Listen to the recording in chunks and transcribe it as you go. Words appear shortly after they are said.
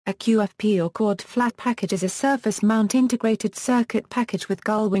A QFP or quad flat package is a surface mount integrated circuit package with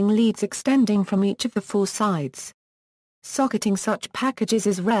gull wing leads extending from each of the four sides. Socketing such packages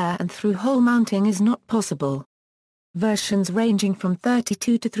is rare and through-hole mounting is not possible. Versions ranging from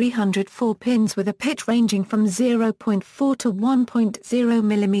 32 to 304 pins with a pitch ranging from 0.4 to 1.0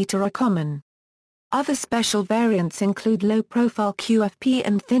 mm are common. Other special variants include low-profile QFP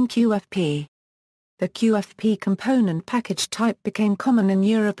and thin QFP. The QFP component package type became common in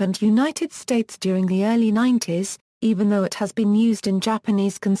Europe and United States during the early 90s, even though it has been used in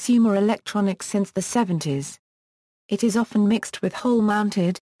Japanese consumer electronics since the 70s. It is often mixed with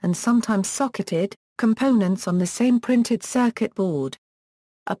hole-mounted, and sometimes socketed, components on the same printed circuit board.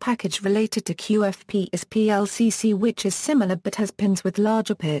 A package related to QFP is PLCC, which is similar but has pins with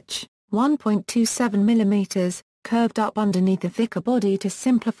larger pitch, 1.27 mm, curved up underneath the thicker body to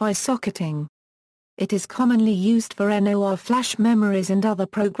simplify socketing. It is commonly used for NOR flash memories and other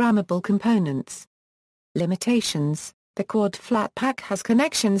programmable components. Limitations: the quad flat pack has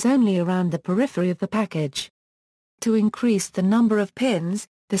connections only around the periphery of the package. To increase the number of pins,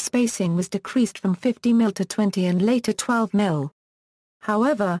 the spacing was decreased from 50 mm to 20 and later 12 mm.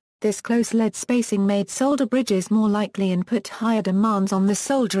 However, this close lead spacing made solder bridges more likely and put higher demands on the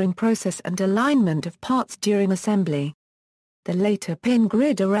soldering process and alignment of parts during assembly. The later pin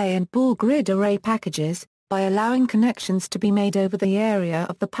grid array and ball grid array packages, by allowing connections to be made over the area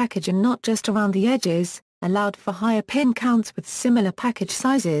of the package and not just around the edges, allowed for higher pin counts with similar package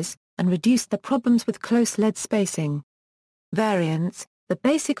sizes, and reduced the problems with close lead spacing. Variants: the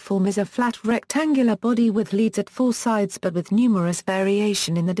basic form is a flat rectangular body with leads at four sides but with numerous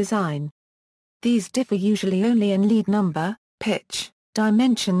variation in the design. These differ usually only in lead number, pitch,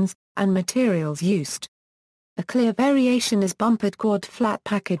 dimensions, and materials used. A clear variation is bumpered quad flat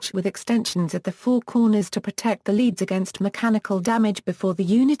package with extensions at the four corners to protect the leads against mechanical damage before the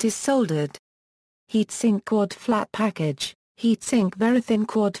unit is soldered. Heatsink quad flat package. Heatsink very thin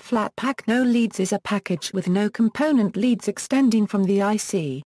quad flat pack no leads is a package with no component leads extending from the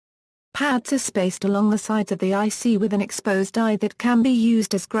IC. Pads are spaced along the sides of the IC with an exposed eye that can be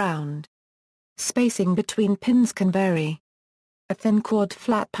used as ground. Spacing between pins can vary. A thin quad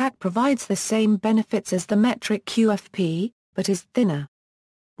flat pack provides the same benefits as the metric QFP, but is thinner.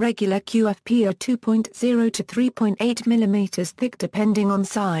 Regular QFP are 2.0 to 3.8 mm thick depending on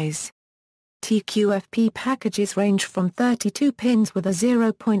size. TQFP packages range from 32 pins with a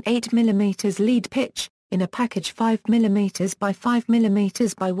 0.8 mm lead pitch, in a package 5 mm by 5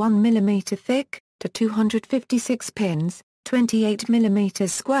 mm by 1 mm thick, to 256 pins, 28 mm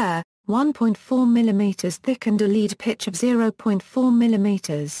square, 1.4 mm thick and a lead pitch of 0.4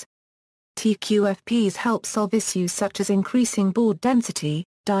 mm. TQFPs help solve issues such as increasing board density,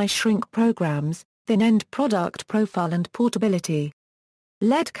 die shrink programs, thin end product profile and portability.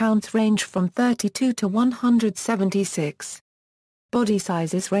 Lead counts range from 32 to 176. Body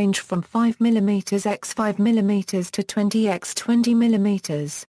sizes range from 5 mm x 5 mm to 20 x 20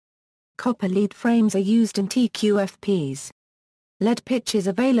 mm. Copper lead frames are used in TQFPs. Lead pitches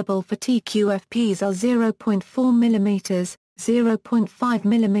available for TQFPs are 0.4 mm, 0.5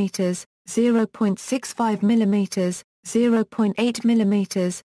 mm, 0.65 mm, 0.8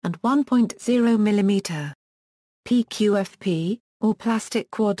 mm, and 1.0 mm. PQFP, or plastic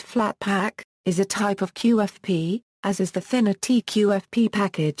quad flat pack, is a type of QFP, as is the thinner TQFP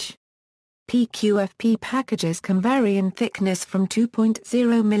package. PQFP packages can vary in thickness from 2.0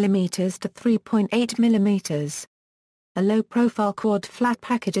 mm to 3.8 mm. A low-profile quad flat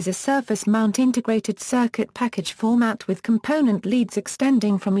package is a surface mount integrated circuit package format with component leads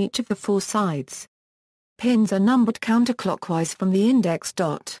extending from each of the four sides. Pins are numbered counterclockwise from the index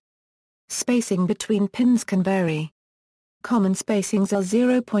dot. Spacing between pins can vary. Common spacings are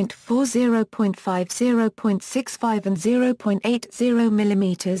 0.4, 0.5, 0.65 and 0.80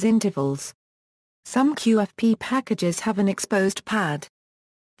 mm intervals. Some QFP packages have an exposed pad.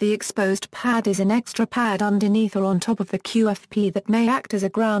 The exposed pad is an extra pad underneath or on top of the QFP that may act as a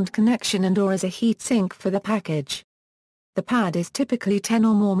ground connection and/or as a heatsink for the package. The pad is typically 10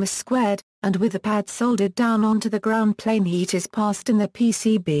 or more squared, and with the pad soldered down onto the ground plane heat is passed in the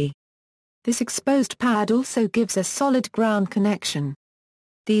PCB. This exposed pad also gives a solid ground connection.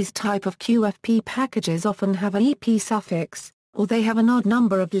 These type of QFP packages often have an EP suffix, or they have an odd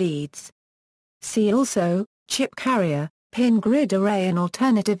number of leads. See also, chip carrier, pin grid array and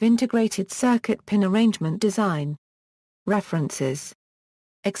alternative integrated circuit pin arrangement design. References.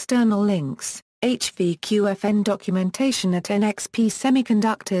 External links, HVQFN documentation at NXP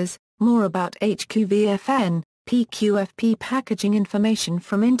Semiconductors, more about HQVFN, PQFP packaging information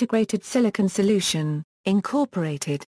from Integrated Silicon Solution, Incorporated.